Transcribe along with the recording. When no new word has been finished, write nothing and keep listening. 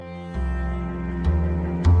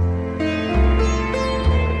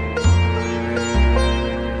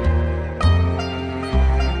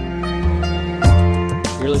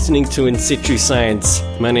listening to In Situ Science.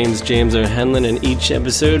 My name's James O'Hanlon, and each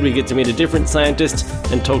episode we get to meet a different scientist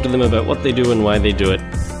and talk to them about what they do and why they do it.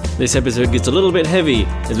 This episode gets a little bit heavy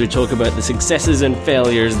as we talk about the successes and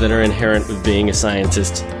failures that are inherent with being a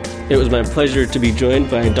scientist. It was my pleasure to be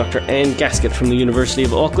joined by Dr. Anne Gaskett from the University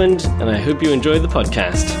of Auckland, and I hope you enjoy the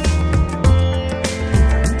podcast.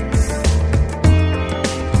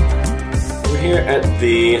 We're here at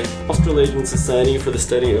the Australasian Society for the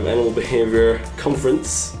Study of Animal Behaviour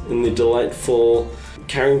conference in the delightful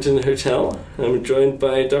Carrington Hotel. I'm joined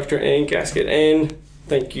by Dr. Anne Gaskett. Anne,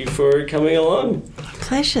 thank you for coming along.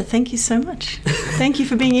 Pleasure. Thank you so much. Thank you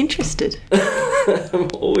for being interested. I'm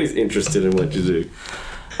always interested in what you do.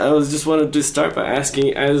 I just wanted to start by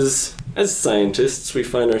asking, as scientists, we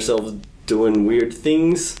find ourselves doing weird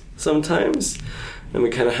things sometimes, and we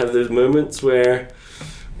kind of have those moments where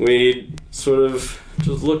we sort of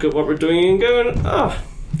just look at what we're doing and go,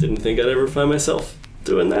 didn't think I'd ever find myself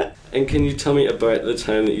doing that. And can you tell me about the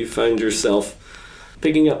time that you found yourself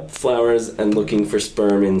picking up flowers and looking for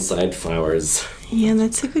sperm inside flowers? Yeah,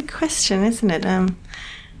 that's a good question, isn't it?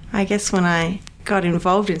 I guess when I got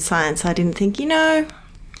involved in science, I didn't think, I'd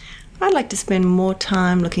like to spend more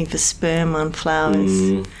time looking for sperm on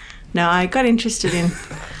flowers. No, I got interested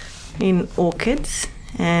in orchids,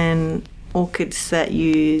 and orchids that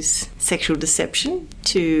use sexual deception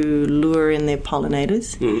to lure in their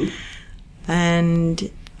pollinators. And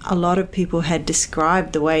a lot of people had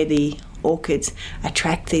described the way the orchids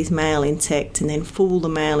attract these male insects and then fool the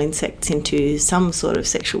male insects into some sort of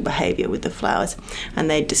sexual behaviour with the flowers. And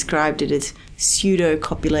they described it as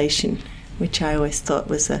pseudo-copulation, which I always thought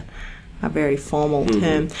was a very formal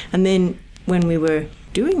term. And then when we were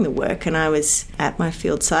doing the work and I was at my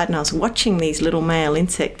field site and I was watching these little male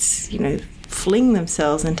insects, fling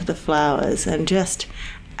themselves into the flowers and just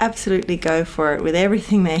absolutely go for it with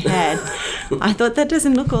everything they had, I thought that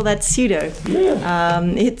doesn't look all that pseudo. Yeah.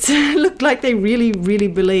 It looked like they really, really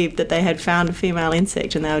believed that they had found a female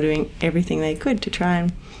insect and they were doing everything they could to try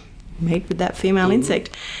and mate with that female insect.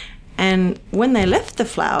 And when they left the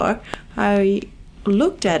flower, I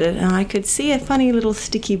looked at it and I could see a funny little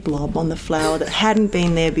sticky blob on the flower that hadn't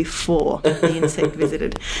been there before the insect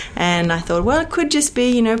visited. And I thought, well, it could just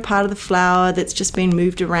be, part of the flower that's just been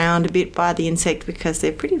moved around a bit by the insect because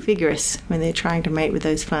they're pretty vigorous when they're trying to mate with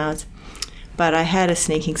those flowers. But I had a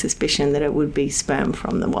sneaking suspicion that it would be sperm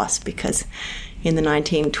from the wasp because in the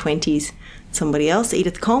 1920s, somebody else,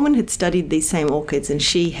 Edith Coleman, had studied these same orchids and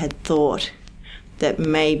she had thought that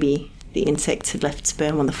maybe the insects had left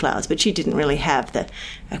sperm on the flowers, but she didn't really have the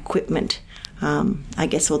equipment, or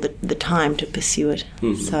the time to pursue it.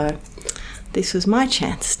 So this was my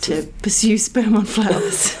chance to pursue sperm on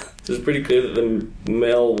flowers. So it's pretty clear that the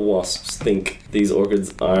male wasps think these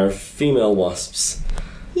orchids are female wasps.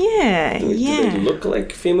 Yeah. Do they look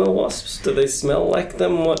like female wasps? Do they smell like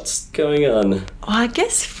them? What's going on? Well, I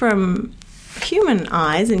guess from human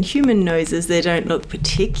eyes and human noses, they don't look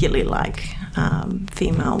particularly like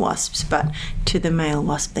female wasps, but to the male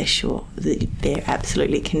wasp, they're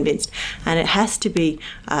absolutely convinced. And it has to be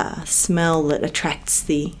a smell that attracts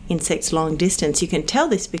the insects long distance. You can tell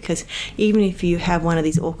this because even if you have one of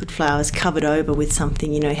these orchid flowers covered over with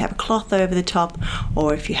something, you have a cloth over the top,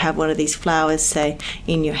 or if you have one of these flowers, say,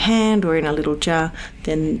 in your hand or in a little jar,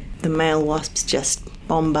 then the male wasps just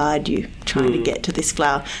bombard you trying to get to this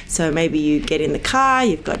flower. So maybe you get in the car,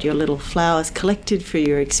 you've got your little flowers collected for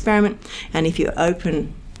your experiment, and if you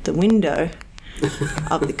open the window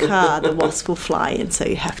of the car, the wasp will fly in, so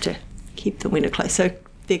you have to keep the window closed. So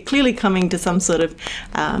they're clearly coming to some sort of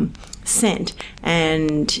scent,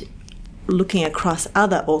 and looking across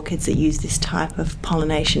other orchids that use this type of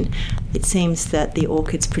pollination, it seems that the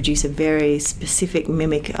orchids produce a very specific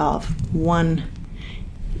mimic of one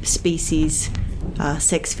species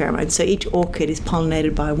sex pheromone. So each orchid is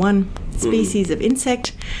pollinated by one species of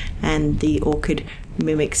insect, and the orchid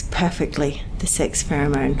mimics perfectly the sex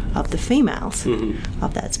pheromone of the females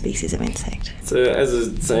of that species of insect. So as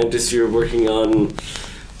a scientist, you're working on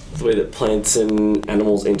the way that plants and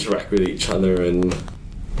animals interact with each other, and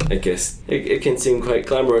I guess it can seem quite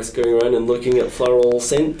glamorous going around and looking at floral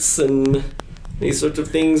scents and these sorts of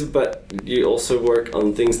things, but you also work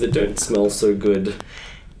on things that don't smell so good.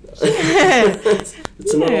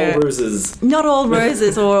 It's not all roses. Not all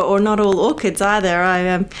roses or not all orchids either.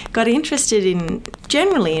 I got interested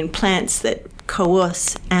generally in plants that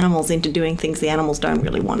coerce animals into doing things the animals don't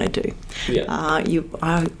really want to do. Yeah.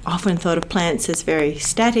 I often thought of plants as very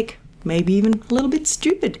static, maybe even a little bit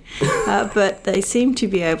stupid, but they seem to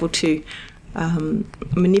be able to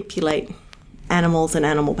manipulate animals and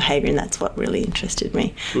animal behaviour, and that's what really interested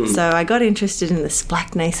me. So I got interested in the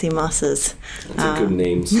Splachnaceae mosses. That's a good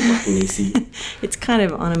name, Splachnaceae. It's kind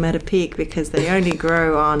of onomatopoeic because they only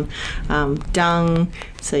grow on dung,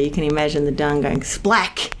 so you can imagine the dung going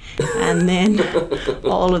splack, and then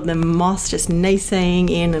all of the moss just naceing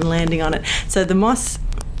in and landing on it. So the moss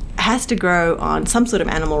has to grow on some sort of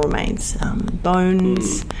animal remains,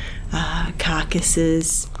 bones,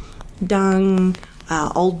 carcasses, dung,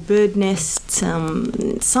 old bird nests,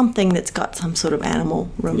 something that's got some sort of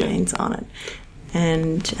animal remains on it.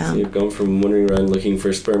 And so you've gone from wandering around looking for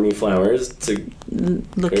spermy flowers to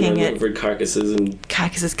looking at for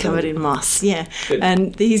carcasses covered in moss. Yeah, Good.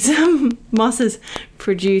 and these mosses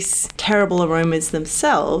produce terrible aromas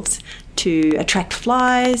themselves to attract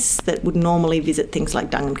flies that would normally visit things like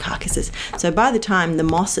dung and carcasses. So by the time the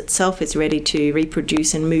moss itself is ready to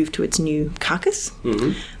reproduce and move to its new carcass,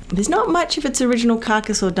 there's not much of its original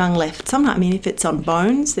carcass or dung left. Sometimes, I mean, if it's on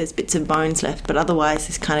bones, there's bits of bones left, but otherwise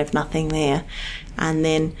there's kind of nothing there. And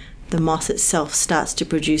then the moss itself starts to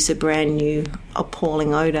produce a brand new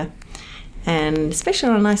appalling odour. And especially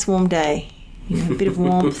on a nice warm day, a bit of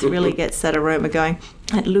warmth really gets that aroma going.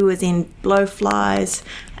 It lures in blowflies,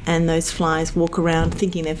 and those flies walk around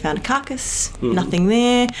thinking they've found a carcass, nothing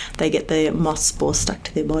there. They get the moss spore stuck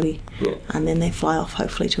to their body, and then they fly off,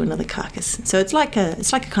 hopefully, to another carcass. So it's like a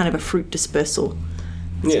kind of a fruit dispersal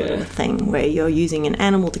sort of thing, where you're using an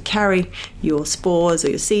animal to carry your spores or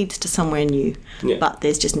your seeds to somewhere new, but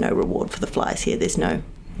there's just no reward for the flies here. There's no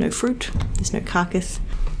fruit, there's no carcass.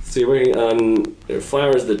 So you're working on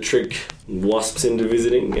flowers that trick wasps into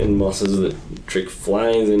visiting and mosses that trick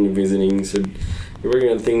flies into visiting. So you're working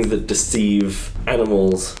on things that deceive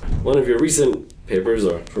animals. One of your recent papers,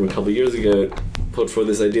 or from a couple of years ago, put forward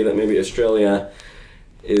this idea that maybe Australia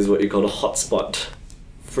is what you call a hotspot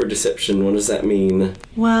for deception. What does that mean?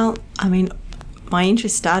 Well, I mean, my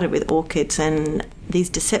interest started with orchids, and these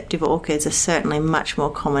deceptive orchids are certainly much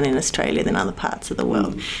more common in Australia than other parts of the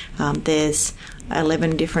world. There's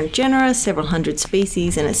 11 different genera, several hundred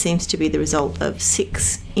species, and it seems to be the result of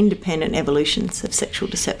 6 independent evolutions of sexual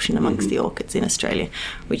deception amongst the orchids in Australia,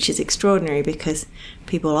 which is extraordinary because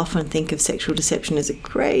people often think of sexual deception as a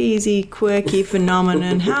crazy, quirky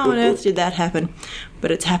phenomenon. How on earth did that happen?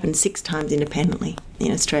 But it's happened 6 times independently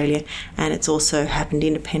in Australia, and it's also happened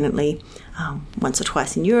independently once or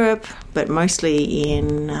twice in Europe, but mostly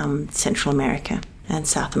in Central America and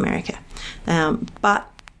South America. But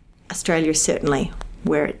Australia is certainly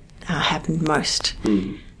where it happened most.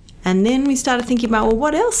 And then we started thinking about, well,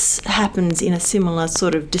 what else happens in a similar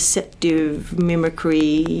sort of deceptive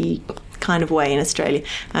mimicry kind of way in Australia?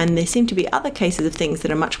 And there seem to be other cases of things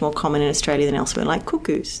that are much more common in Australia than elsewhere, like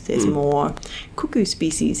cuckoos. There's more cuckoo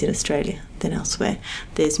species in Australia than elsewhere.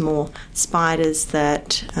 There's more spiders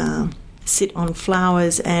that sit on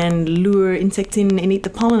flowers and lure insects in and eat the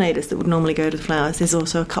pollinators that would normally go to the flowers. There's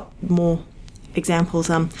also a couple more examples.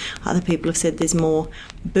 Other people have said there's more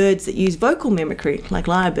birds that use vocal mimicry, like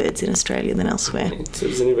lyrebirds, in Australia than elsewhere. So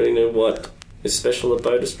does anybody know what is special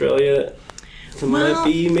about Australia that might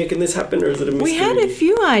be making this happen, or is it a mystery? We had a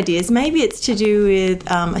few ideas. Maybe it's to do with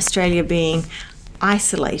Australia being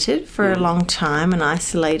isolated for a long time, an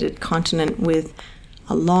isolated continent with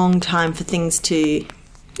a long time for things to,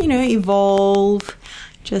 evolve,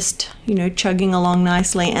 just, chugging along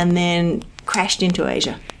nicely, and then crashed into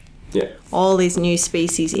Asia. Yeah. All these new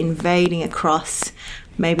species invading across.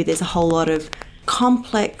 Maybe there's a whole lot of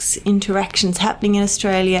complex interactions happening in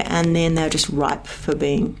Australia, and then they're just ripe for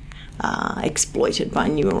being exploited by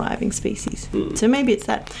new arriving species. So maybe it's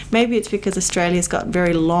that. Maybe it's because Australia's got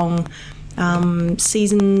very long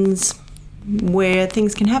seasons where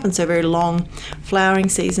things can happen. So very long flowering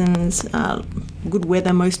seasons, good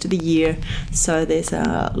weather most of the year. So there's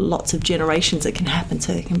lots of generations that can happen.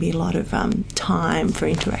 So there can be a lot of time for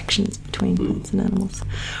interactions between plants and animals.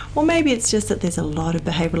 Or maybe it's just that there's a lot of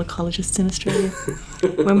behavioural ecologists in Australia.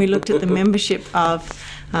 When we looked at the membership of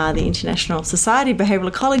the International Society of Behavioural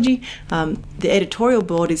Ecology, the editorial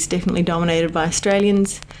board is definitely dominated by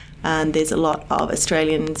Australians, and there's a lot of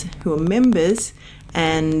Australians who are members,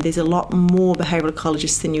 and there's a lot more behavioural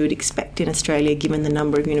ecologists than you would expect in Australia given the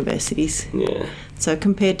number of universities. Yeah. So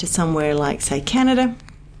compared to somewhere like, say, Canada,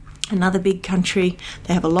 another big country,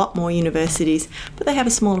 they have a lot more universities, but they have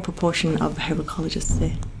a smaller proportion of behavioural ecologists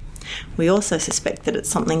there. We also suspect that it's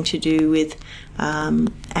something to do with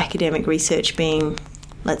academic research being,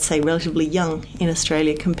 let's say, relatively young in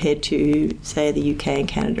Australia compared to, say, the UK and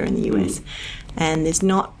Canada and the US. And there's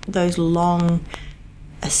not those long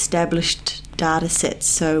established data sets.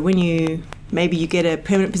 So when you maybe you get a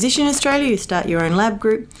permanent position in Australia, you start your own lab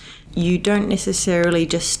group. You don't necessarily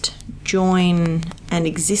just join an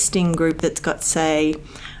existing group that's got, say,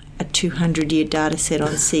 a 200-year data set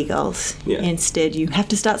on seagulls. Yeah. Instead, you have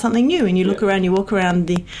to start something new, and you look around, you walk around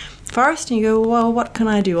the forest, and you go, well, what can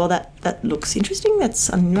I do? Well, that looks interesting, that's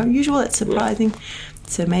unusual, that's surprising. Yeah.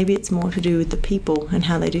 So maybe it's more to do with the people and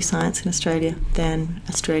how they do science in Australia than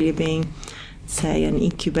Australia being, say, an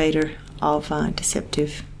incubator of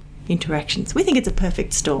deceptive interactions. We think it's a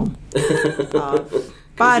perfect storm of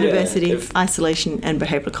biodiversity, isolation, and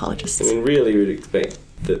behavioural ecologists. I mean, really, we'd expect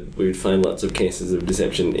that we'd find lots of cases of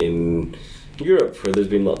deception in Europe, where there's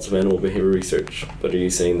been lots of animal behaviour research. But are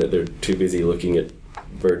you saying that they're too busy looking at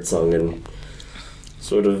birdsong and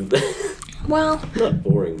sort of not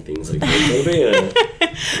boring things like that?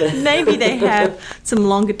 Maybe they have some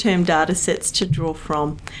longer term data sets to draw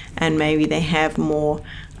from, and maybe they have more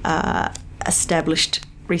established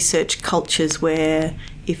research cultures where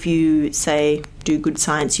if you, say, do good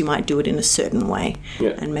science, you might do it in a certain way.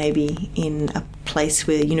 Yeah. And maybe in a place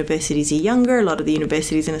where universities are younger, a lot of the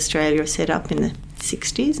universities in Australia are set up in the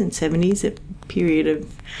 60s and 70s, a period of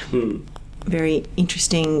very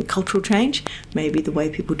interesting cultural change. Maybe the way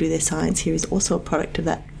people do their science here is also a product of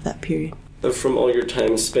that period. From all your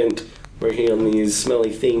time spent working on these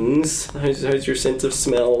smelly things, how's your sense of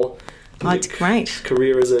smell? It's great.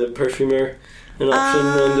 Career as a perfumer an option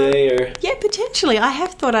one day, or? Yeah, potentially. I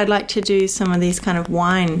have thought I'd like to do some of these kind of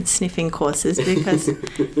wine sniffing courses because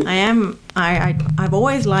I've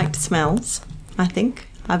always liked smells, I think.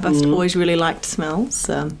 I've always really liked smells,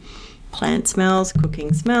 plant smells,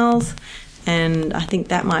 cooking smells, and I think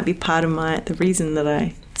that might be part of the reason that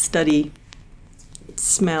I study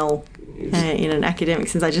smell in an academic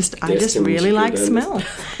sense. I just really like smell.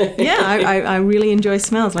 Yeah, I really enjoy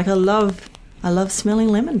smells. Like I love smelling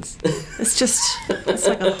lemons. It's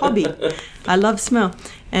like a hobby. I love smell.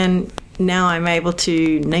 And now I'm able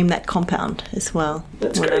to name that compound as well.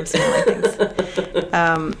 That's when great. I'm smelling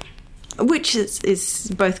things. Which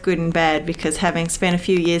is both good and bad, because having spent a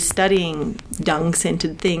few years studying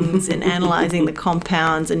dung-scented things and analysing the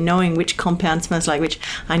compounds and knowing which compound smells like which,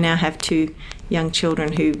 I now have 2 young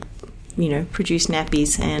children who, produce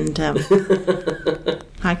nappies, and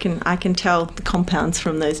I can tell the compounds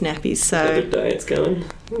from those nappies. So other diets going.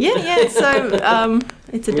 Yeah. So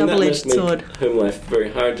it's a double-edged sword. Home life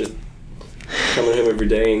very hard. Just coming home every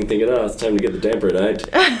day and thinking, it's time to get the damper out.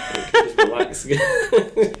 Just relax.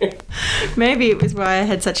 Maybe it was why I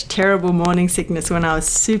had such terrible morning sickness when I was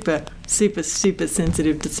super, super, super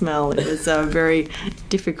sensitive to smell. It was a very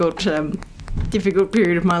difficult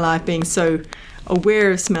period of my life, being so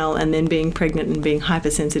aware of smell and then being pregnant and being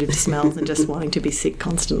hypersensitive to smells and just wanting to be sick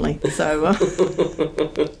constantly. So,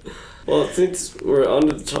 well, since we're on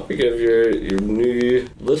to the topic of your new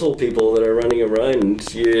little people that are running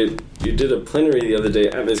around, you did a plenary the other day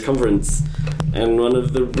at this conference, and one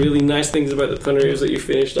of the really nice things about the plenary is that you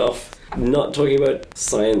finished off not talking about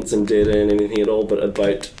science and data and anything at all, but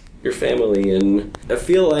about your family. And I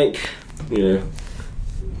feel like,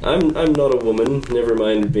 I'm not a woman, never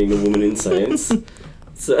mind being a woman in science.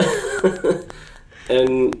 So,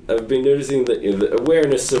 and I've been noticing that the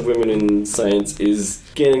awareness of women in science is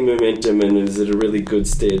gaining momentum and is at a really good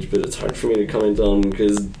stage, but it's hard for me to comment on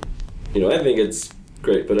because, I think it's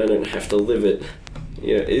great, but I don't have to live it.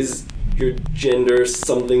 Is your gender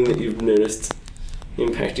something that you've noticed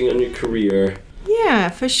impacting on your career? Yeah,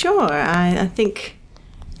 for sure. I think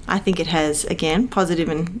it has, again, positive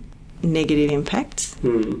and negative impacts.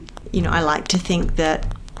 I like to think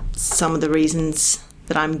that some of the reasons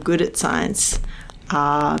that I'm good at science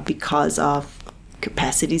are because of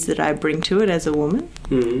capacities that I bring to it as a woman.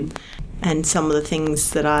 And some of the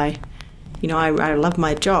things that I love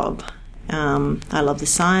my job. I love the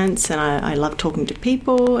science, and I love talking to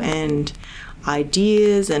people and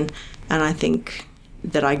ideas, and I think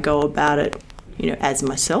that I go about it, as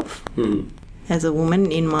myself, as a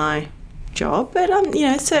woman in my job. But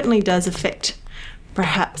it certainly does affect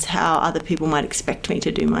perhaps how other people might expect me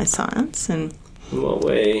to do my science. And in what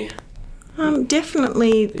way?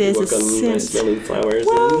 Definitely there's a sense. Nice smelling flowers.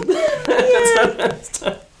 Well,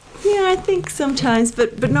 yeah, I think sometimes,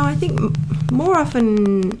 but no, I think more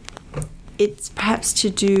often it's perhaps to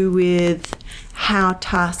do with how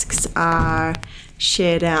tasks are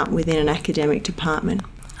shared out within an academic department.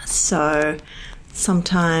 So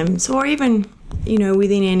sometimes, or even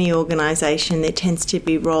within any organisation, there tends to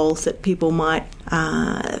be roles that people might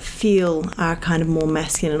feel are kind of more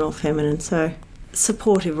masculine or feminine. So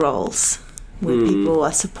supportive roles where people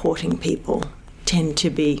are supporting people tend to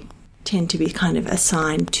be kind of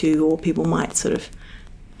assigned to, or people might sort of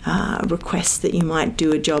requests that you might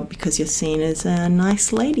do a job because you're seen as a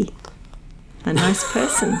nice lady, a nice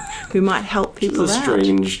person who might help people out. It's a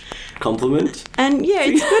strange compliment. And yeah,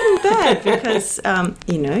 it's good and bad because,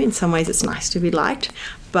 in some ways it's nice to be liked,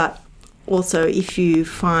 but also if you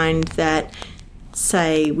find that,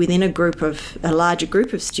 say, within a larger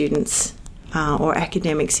group of students or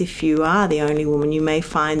academics, if you are the only woman, you may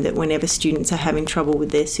find that whenever students are having trouble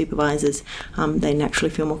with their supervisors, they naturally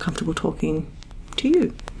feel more comfortable talking to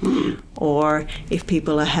you. Or if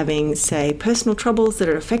people are having, say, personal troubles that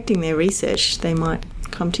are affecting their research, they might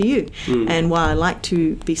come to you. And while I like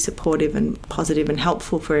to be supportive and positive and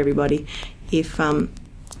helpful for everybody, if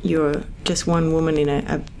you're just one woman in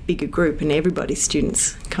a bigger group and everybody's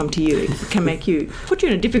students come to you, it can put you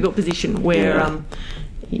in a difficult position where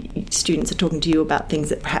students are talking to you about things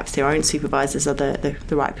that perhaps their own supervisors are the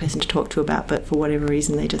right person to talk to about, but for whatever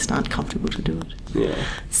reason they just aren't comfortable to do it.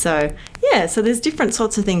 So there's different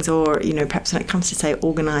sorts of things, or perhaps when it comes to, say,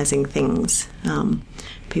 organising things,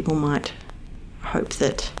 people might hope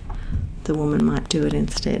that the woman might do it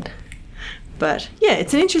instead. But yeah,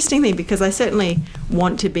 it's an interesting thing because I certainly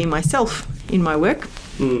want to be myself in my work,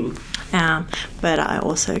 but I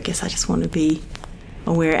also guess I just want to be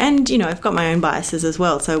aware, and I've got my own biases as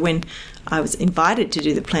well. So when I was invited to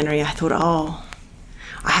do the plenary, I thought,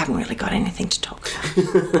 I haven't really got anything to talk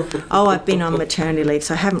about. I've been on maternity leave,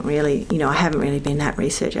 so I haven't really been that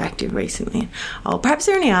research active recently. Perhaps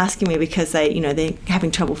they're only asking me because they're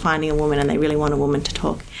having trouble finding a woman and they really want a woman to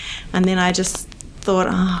talk. And then I just thought,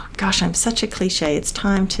 oh gosh, I'm such a cliche. It's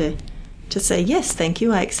time to say yes, thank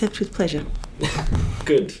you. I accept with pleasure.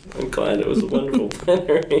 Good. I'm glad it was a wonderful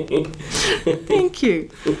plenary. Thank you.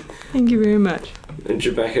 Thank you very much. And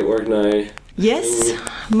you're back at work now? Yes.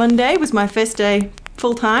 Monday was my first day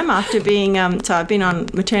full-time after being... so I've been on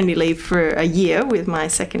maternity leave for a year with my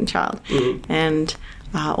second child. And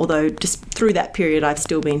although just through that period I've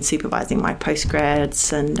still been supervising my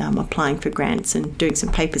postgrads and applying for grants and doing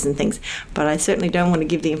some papers and things. But I certainly don't want to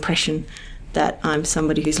give the impression that I'm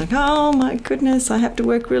somebody who's like, oh my goodness, I have to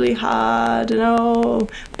work really hard,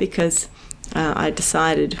 because I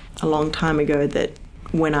decided a long time ago that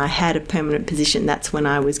when I had a permanent position, that's when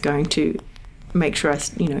I was going to make sure I,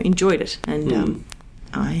 enjoyed it, and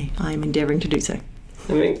I'm endeavouring to do so. I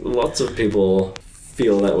think lots of people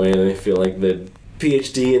feel that way. They feel like the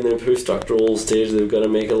PhD in their postdoctoral stage, they've got to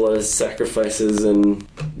make a lot of sacrifices, and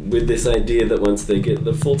with this idea that once they get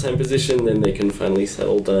the full-time position, then they can finally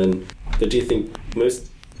settle down. But do you think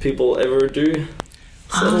most people ever do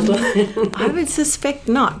settle down? I would suspect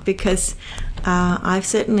not, because I've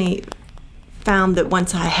certainly found that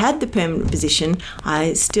once I had the permanent position,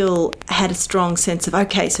 I still had a strong sense of,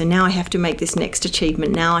 okay, so now I have to make this next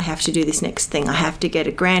achievement, now I have to do this next thing, I have to get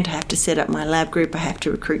a grant, I have to set up my lab group, I have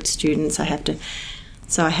to recruit students,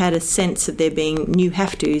 So I had a sense of there being new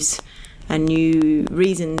have-tos and new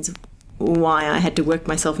reasons why I had to work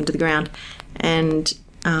myself into the ground. And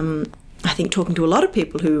I think talking to a lot of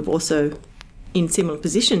people who have also in similar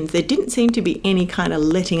positions, there didn't seem to be any kind of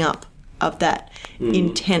letting up of that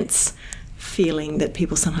intense feeling that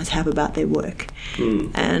people sometimes have about their work.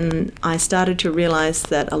 And I started to realise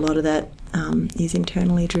that a lot of that is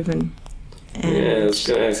internally driven. And I was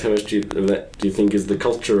going to ask, how much of that do you think is the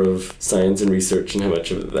culture of science and research, and how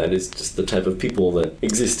much of that is just the type of people that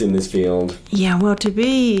exist in this field? Yeah, well, to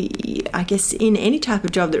be, I guess, in any type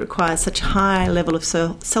of job that requires such a high level of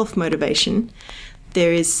self-motivation,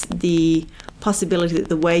 there is the possibility that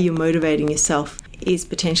the way you're motivating yourself is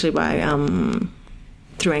potentially by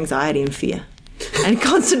through anxiety and fear, and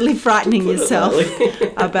constantly frightening yourself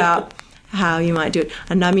about how you might do it.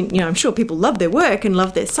 And I mean, I'm sure people love their work and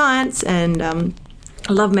love their science and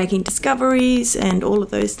love making discoveries and all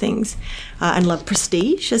of those things, and love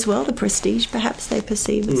prestige as well. The prestige perhaps they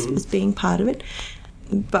perceive as being part of it.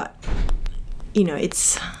 But,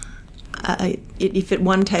 it's if at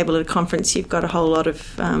one table at a conference you've got a whole lot of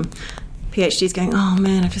PhDs going, oh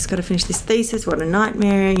man, I've just got to finish this thesis, what a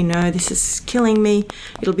nightmare, this is killing me,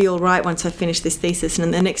 it'll be all right once I finish this thesis. And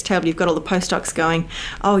in the next table you've got all the postdocs going,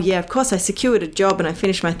 oh yeah, of course I secured a job and I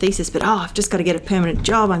finished my thesis, but I've just got to get a permanent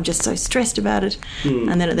job, I'm just so stressed about it.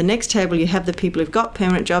 And then at the next table you have the people who've got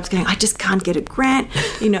permanent jobs going, I just can't get a grant.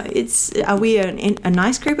 Are we a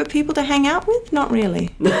nice group of people to hang out with? Not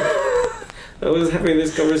really. I was having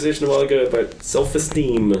this conversation a while ago about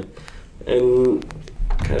self-esteem, and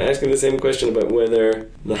kind of asking the same question about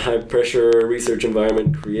whether the high-pressure research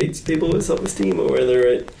environment creates people with self-esteem, or whether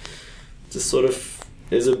it just sort of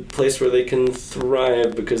is a place where they can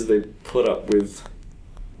thrive because they put up with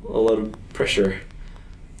a lot of pressure.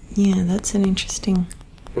 Yeah, that's an interesting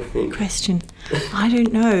question. I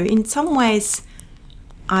don't know. In some ways,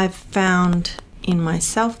 I've found in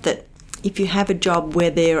myself that if you have a job where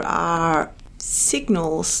there are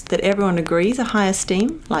signals that everyone agrees are high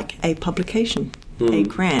esteem, like a publication, a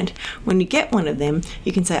grant, when you get one of them,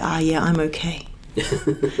 you can say, yeah, I'm okay.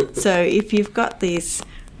 So if you've got these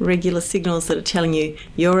regular signals that are telling you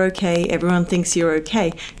you're okay, everyone thinks you're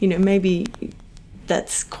okay, maybe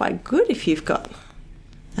that's quite good if you've got,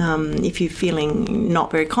 if you're feeling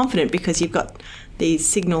not very confident because you've got these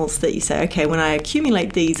signals that you say, okay, when I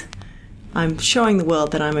accumulate these, I'm showing the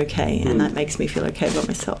world that I'm okay, and that makes me feel okay about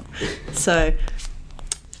myself. So,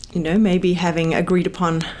 maybe having agreed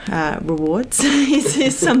upon rewards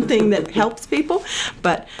is something that helps people,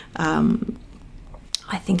 but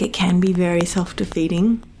I think it can be very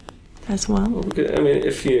self-defeating as well. I mean,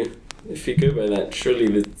 if you go by that, surely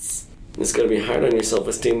it's got to be hard on your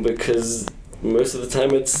self-esteem, because most of the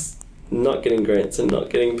time it's not getting grants and not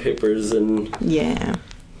getting papers and...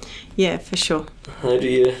 Yeah, for sure. How do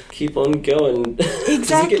you keep on going? Exactly.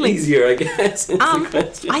 Does it get easier, I guess, is the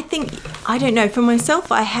question. I don't know. For myself,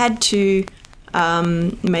 I had to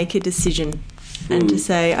make a decision and to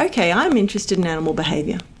say, okay, I'm interested in animal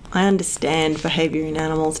behaviour. I understand behaviour in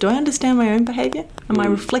animals. Do I understand my own behaviour? Am I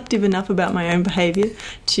reflective enough about my own behaviour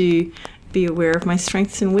to be aware of my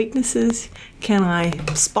strengths and weaknesses? Can I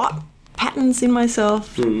spot patterns in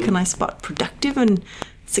myself? Can I spot productive and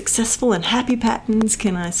successful and happy patterns?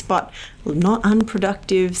 Can I spot not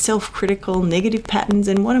unproductive, self-critical, negative patterns?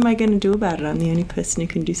 And what am I going to do about it? I'm the only person who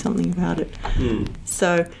can do something about it.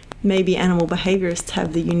 So maybe animal behaviourists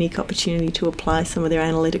have the unique opportunity to apply some of their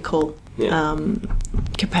analytical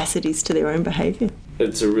capacities to their own behaviour.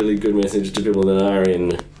 It's a really good message to people that are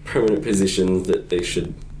in permanent positions that they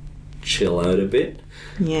should chill out a bit.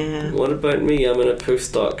 Yeah. What about me? I'm in a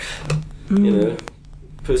postdoc,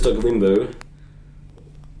 postdoc limbo.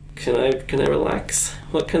 Can I relax?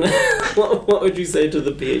 What would you say to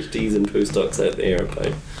the PhDs and postdocs out there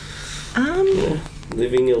about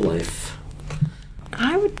living your life?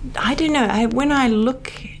 I don't know. When I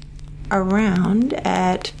look around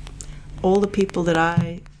at all the people that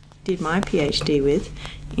I did my PhD with,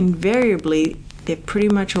 invariably they've pretty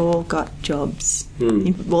much all got jobs.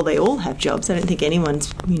 Well, they all have jobs. I don't think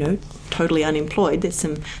anyone's totally unemployed. There's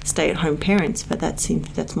some stay-at-home parents, but that's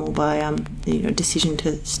more by decision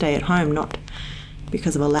to stay at home, not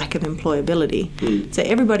because of a lack of employability. So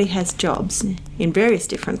everybody has jobs in various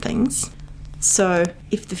different things. So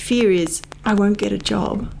if the fear is I won't get a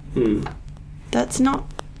job, that's not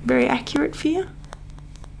very accurate fear.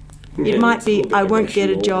 It might be I won't get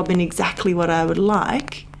a job in exactly what I would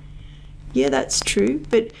like. Yeah, that's true.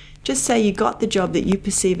 But just say you got the job that you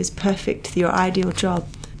perceive as perfect, your ideal job.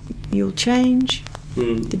 You'll change,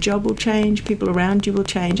 the job will change, people around you will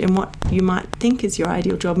change, and what you might think is your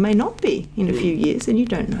ideal job may not be in a few years, and you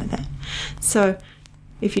don't know that. So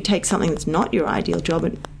if you take something that's not your ideal job,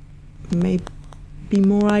 it may be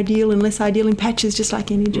more ideal and less ideal in patches, just like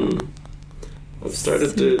any job. I've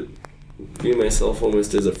started to view myself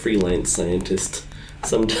almost as a freelance scientist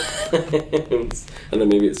sometimes. I don't know,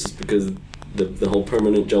 maybe it's just because the whole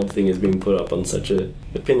permanent job thing is being put up on such a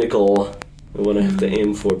pinnacle of what I have to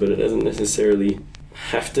aim for, but it doesn't necessarily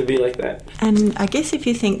have to be like that. And I guess if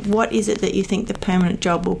you think, what is it that you think the permanent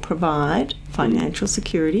job will provide? Financial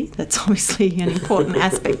security, that's obviously an important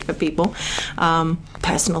aspect for people.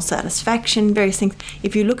 Personal satisfaction, various things.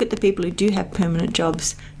 If you look at the people who do have permanent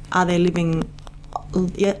jobs, are their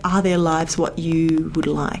lives what you would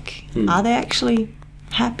like? Are they actually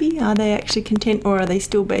happy? Are they actually content? Or are they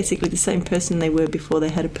still basically the same person they were before they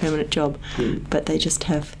had a permanent job, but they just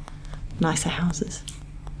have nicer houses?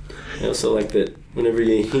 I also like that whenever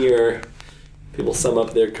you hear people sum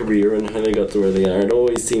up their career and how they got to where they are, it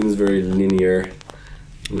always seems very linear.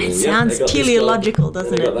 It sounds teleological,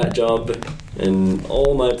 doesn't it? I got that job and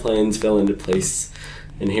all my plans fell into place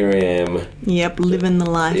and here I am. Yep, living the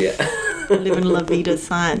life. Yeah. Living La Vida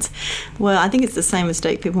science. Well, I think it's the same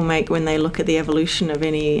mistake people make when they look at the evolution of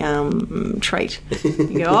any trait.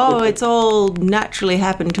 You go, it's all naturally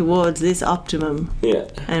happened towards this optimum. Yeah.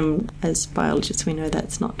 And as biologists, we know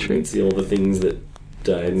that's not true. You can see all the things that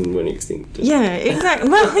died and went extinct. Yeah, exactly.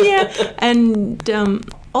 Well, yeah. And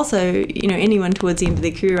also, anyone towards the end of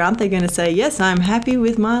their career, aren't they going to say, yes, I'm happy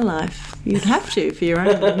with my life? You'd have to for your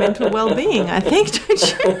own mental well-being, I think, don't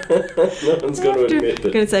you? No one's going to admit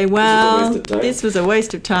that. Going to say, well, this was a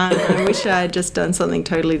waste of time. I wish I had just done something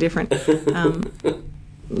totally different.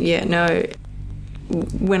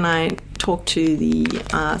 When I talk to the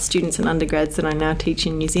students and undergrads that I now teach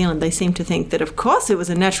in New Zealand, they seem to think that, of course, it was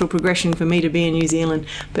a natural progression for me to be in New Zealand.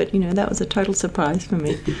 But, that was a total surprise for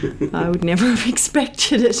me. I would never have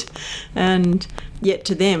expected it. And yet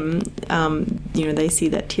to them, they see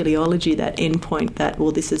that teleology, that endpoint, that,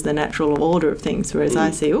 well, this is the natural order of things, whereas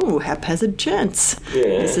I see, haphazard chance. Yeah.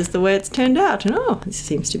 This is the way it's turned out. And, this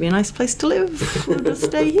seems to be a nice place to live. We'll just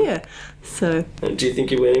stay here. So, do you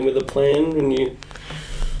think you went in with a plan when you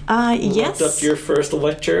yes. locked up your first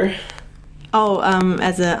lecture?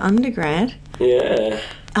 As an undergrad? Yeah.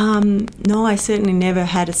 No, I certainly never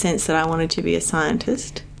had a sense that I wanted to be a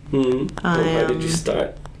scientist. How did you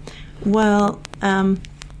start? Well,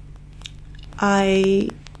 I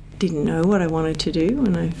didn't know what I wanted to do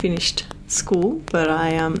when I finished school, but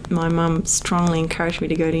my mum strongly encouraged me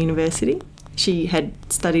to go to university. She had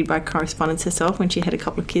studied by correspondence herself when she had a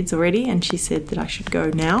couple of kids already, and she said that I should go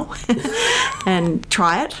now and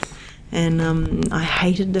try it. And I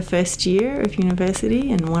hated the first year of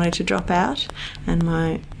university and wanted to drop out. And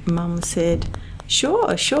my mum said,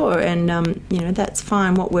 sure. And, that's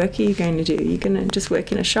fine. What work are you going to do? Are you going to just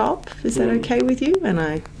work in a shop? Is that okay with you? And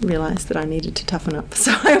I realised that I needed to toughen up.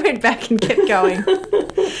 So I went back and kept going.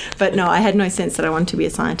 But no, I had no sense that I wanted to be a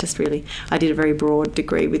scientist, really. I did a very broad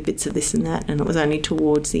degree with bits of this and that, and it was only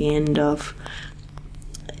towards the end of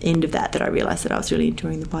that I realised that I was really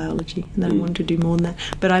enjoying the biology and that I wanted to do more than that.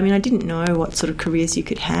 But I didn't know what sort of careers you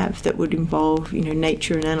could have that would involve,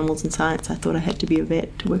 nature and animals and science. I thought I had to be a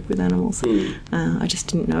vet to work with animals. I just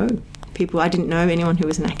didn't know people. I didn't know anyone who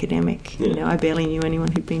was an academic. I barely knew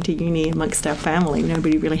anyone who'd been to uni amongst our family.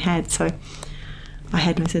 Nobody really had. So I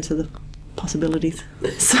had no sense of the possibilities.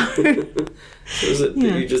 So is it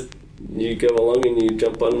that you go along and you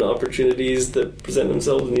jump on opportunities that present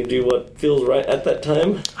themselves and you do what feels right at that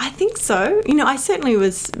time? I think so. I certainly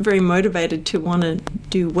was very motivated to want to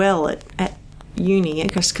do well at uni,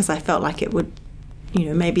 because I felt like it would,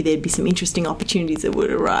 maybe there'd be some interesting opportunities that would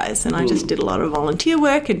arise. And I just did a lot of volunteer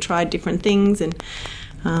work and tried different things. And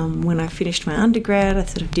when I finished my undergrad, I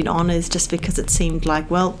sort of did honours just because it seemed like,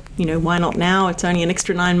 well, why not now? It's only an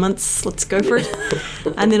extra 9 months. Let's go for it.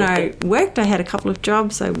 And then I had a couple of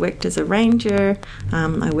jobs. I worked as a ranger.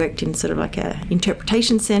 I worked in sort of like a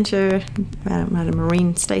interpretation centre at a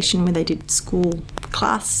marine station where they did school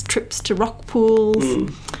class trips to rock pools.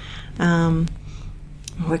 I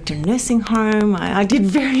worked in a nursing home. I did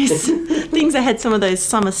various things. I had some of those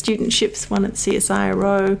summer studentships, one at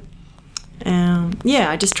CSIRO.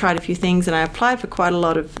 I just tried a few things, and I applied for quite a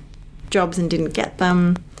lot of jobs and didn't get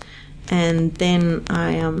them. And then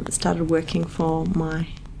I started working for my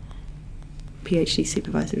PhD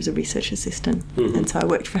supervisor as a research assistant. And so I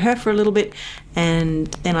worked for her for a little bit, and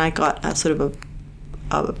then I got a sort of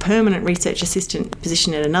a permanent research assistant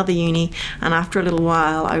position at another uni, and after a little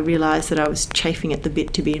while I realised that I was chafing at the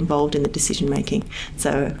bit to be involved in the decision making.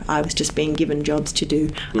 So I was just being given jobs to do,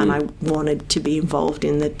 and I wanted to be involved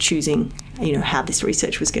in the choosing, how this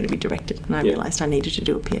research was going to be directed, and I realised I needed to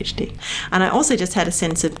do a PhD. And I also just had a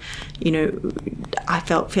sense of, I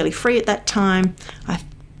felt fairly free at that time. I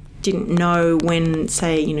didn't know when,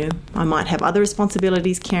 say, I might have other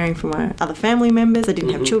responsibilities caring for my other family members. I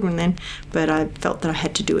didn't have children then, but I felt that I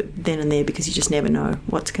had to do it then and there because you just never know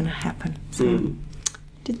what's going to happen. So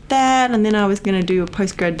did that, and then I was going to do a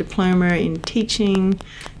postgrad diploma in teaching,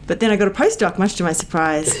 but then I got a postdoc, much to my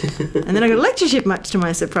surprise, and then I got a lectureship, much to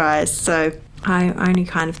my surprise. So I only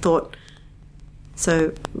kind of thought,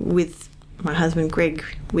 so with my husband Greg,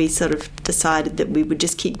 we sort of decided that we would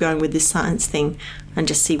just keep going with this science thing and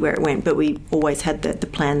just see where it went. But we always had the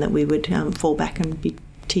plan that we would fall back and be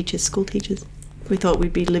teachers, school teachers. We thought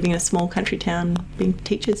we'd be living in a small country town being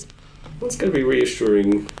teachers. Well, it's going to be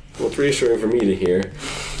reassuring. Well, it's reassuring for me to hear,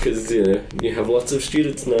 because you have lots of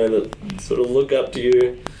students now that sort of look up to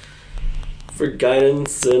you for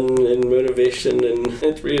guidance and motivation, and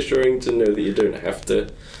it's reassuring to know that you don't have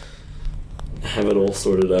to have it all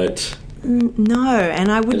sorted out. No,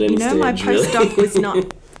 and I would, stage, my postdoc really. was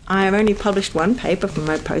not. I have only published one paper for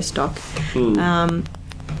my postdoc,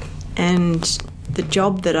 and the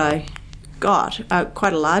job that I got,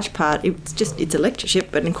 quite a large part, it's a lectureship,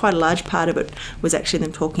 but in quite a large part of it was actually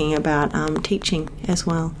them talking about teaching as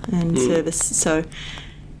well and service. So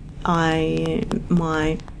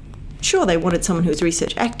my sure, they wanted someone who was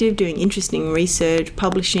research active, doing interesting research,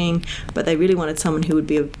 publishing, but they really wanted someone who would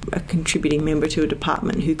be a contributing member to a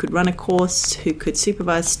department, who could run a course, who could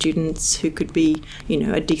supervise students, who could be,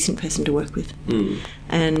 a decent person to work with.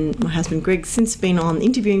 And my husband Greg's since been on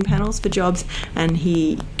interviewing panels for jobs, and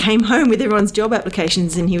he came home with everyone's job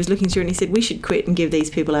applications, and he was looking through and he said, we should quit and give these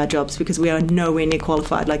people our jobs because we are nowhere near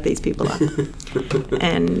qualified like these people are.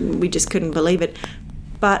 And we just couldn't believe it.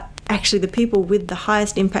 But actually the people with the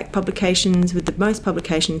highest impact publications, with the most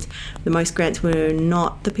publications, the most grants, were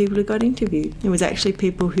not the people who got interviewed. It was actually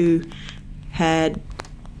people who had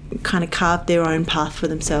kind of carved their own path for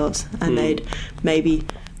themselves, and they'd maybe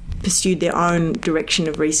pursued their own direction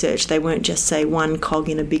of research. They weren't just, say, one cog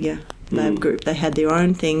in a bigger lab group. They had their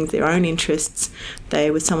own things, their own interests.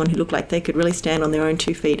 They were someone who looked like they could really stand on their own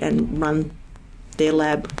 2 feet and run their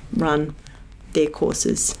lab, run their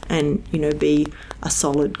courses, and be a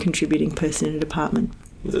solid contributing person in a department.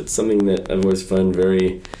 That's something that I've always found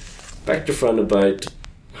very back to front about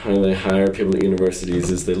how they hire people at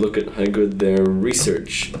universities, is they look at how good their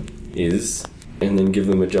research is and then give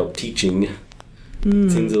them a job teaching.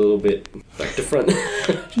 Seems a little bit back to front.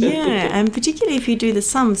 Yeah, and particularly if you do the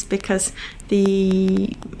sums, because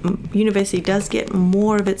the university does get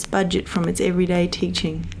more of its budget from its everyday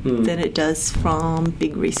teaching than it does from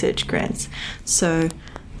big research grants. So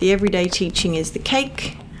the everyday teaching is the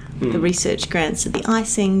cake, the research grants are the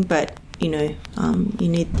icing, but you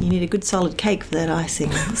need a good solid cake for that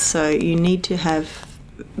icing. So you need to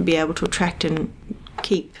be able to attract and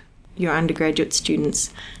keep your undergraduate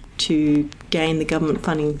students to gain the government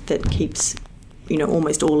funding that keeps,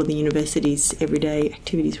 almost all of the university's everyday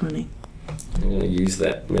activities running. I'm going to use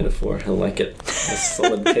that metaphor. I like it. A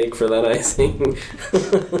solid cake for that icing.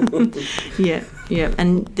 Yeah.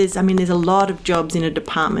 And there's a lot of jobs in a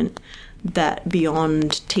department that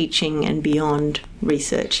beyond teaching and beyond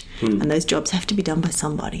research, and those jobs have to be done by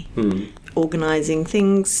somebody. Organising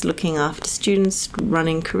things, looking after students,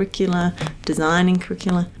 running curricula, designing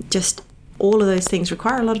curricula, just all of those things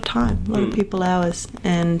require a lot of time, a lot of people hours,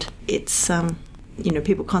 and it's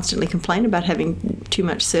people constantly complain about having too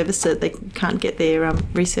much service so that they can't get their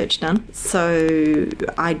research done. So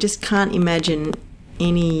I just can't imagine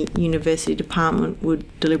any university department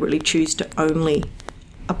would deliberately choose to only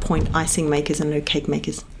appoint icing makers and no cake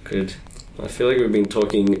makers. Good. I feel like we've been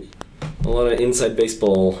talking a lot of inside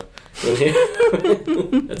baseball in here.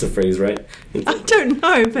 That's a phrase, right? I don't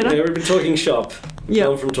know, but we've been talking shop. Yep.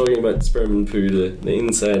 Gone from talking about sperm and poo to the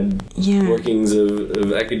inside workings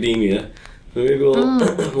of academia. Maybe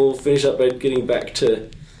we'll finish up by getting back to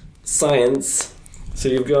science. So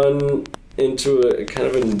you've gone into a kind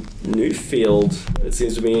of a new field, it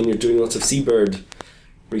seems to me, and you're doing lots of seabird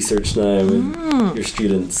research now with your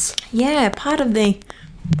students. Yeah, part of the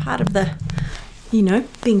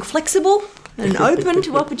being flexible and open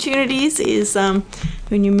to opportunities is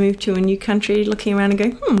when you move to a new country, looking around and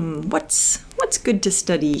going, what's good to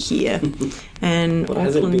study here? And what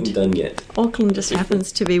hasn't been done yet? Auckland just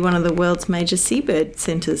happens to be one of the world's major seabird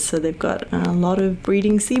centres, so they've got a lot of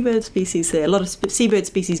breeding seabird species there. A lot of seabird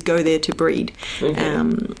species go there to breed. Okay.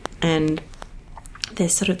 And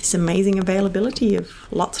there's sort of this amazing availability of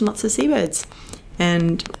lots and lots of seabirds.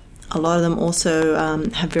 And a lot of them also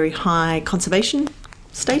have very high conservation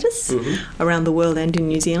status around the world and in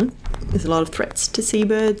New Zealand. There's a lot of threats to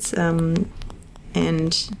seabirds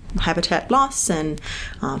and habitat loss and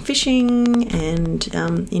fishing, and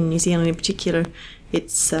in New Zealand in particular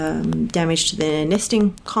it's damage to their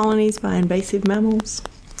nesting colonies by invasive mammals.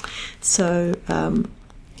 So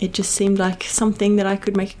it just seemed like something that I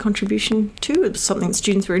could make a contribution to. It was something that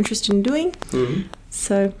students were interested in doing.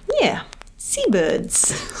 So yeah,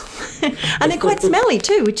 seabirds. And they're quite smelly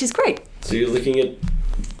too, which is great. So you're looking at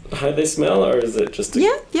how they smell, or is it just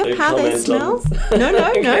how they smell?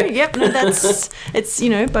 No, Okay. It's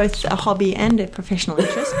both a hobby and a professional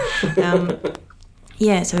interest.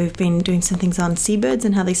 So we've been doing some things on seabirds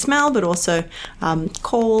and how they smell, but also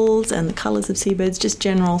calls and the colours of seabirds, just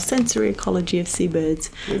general sensory ecology of seabirds,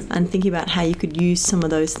 and thinking about how you could use some of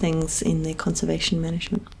those things in their conservation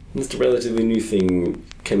management. It's a relatively new thing,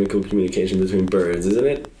 chemical communication between birds, isn't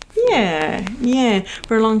it? Yeah.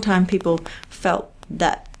 For a long time people felt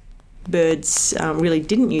that birds really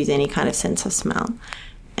didn't use any kind of sense of smell,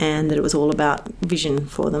 and that it was all about vision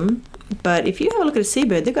for them. But if you have a look at a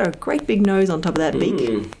seabird, they've got a great big nose on top of that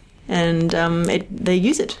beak, and they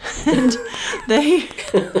use it. And they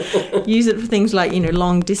use it for things like,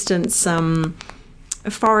 long distance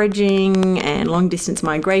foraging and long distance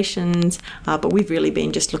migrations, but we've really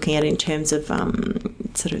been just looking at it in terms of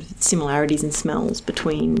sort of similarities in smells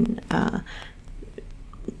between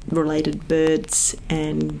related birds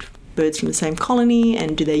and birds from the same colony, and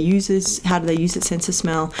how do they use its sense of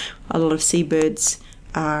smell? A lot of seabirds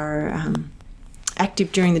are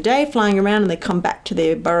active during the day, flying around, and they come back to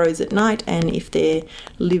their burrows at night. And if they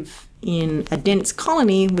live in a dense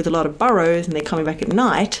colony with a lot of burrows and they're coming back at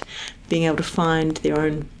night, being able to find their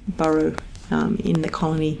own burrow in the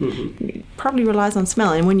colony probably relies on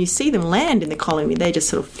smell. And when you see them land in the colony, they just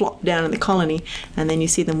sort of flop down in the colony, and then you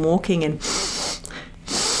see them walking, and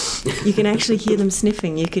you can actually hear them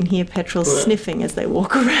sniffing. You can hear petrels sniffing as they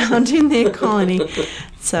walk around in their colony.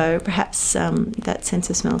 So perhaps that sense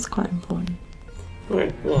of smell is quite important. All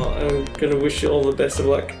right. Well, I'm going to wish you all the best of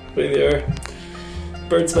luck with your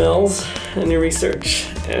bird smells and your research,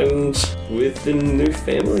 and with the new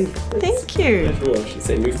family. Thank you. Well, I should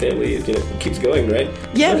say new family. It keeps going, right?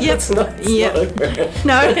 Yep.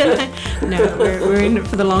 No, we're in it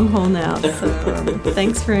for the long haul now. So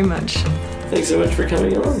thanks very much. Thanks so much for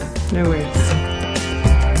coming along. No worries.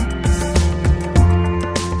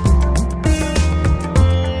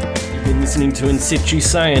 Listening to In Situ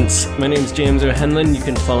Science. My name's James O'Hanlon. You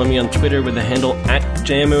can follow me on Twitter with the handle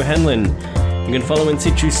 @JamO'Hanlon. You can follow In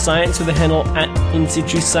Situ Science with the handle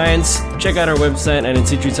 @InSituScience. Check out our website at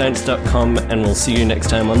insituscience.com, and we'll see you next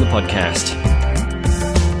time on the podcast.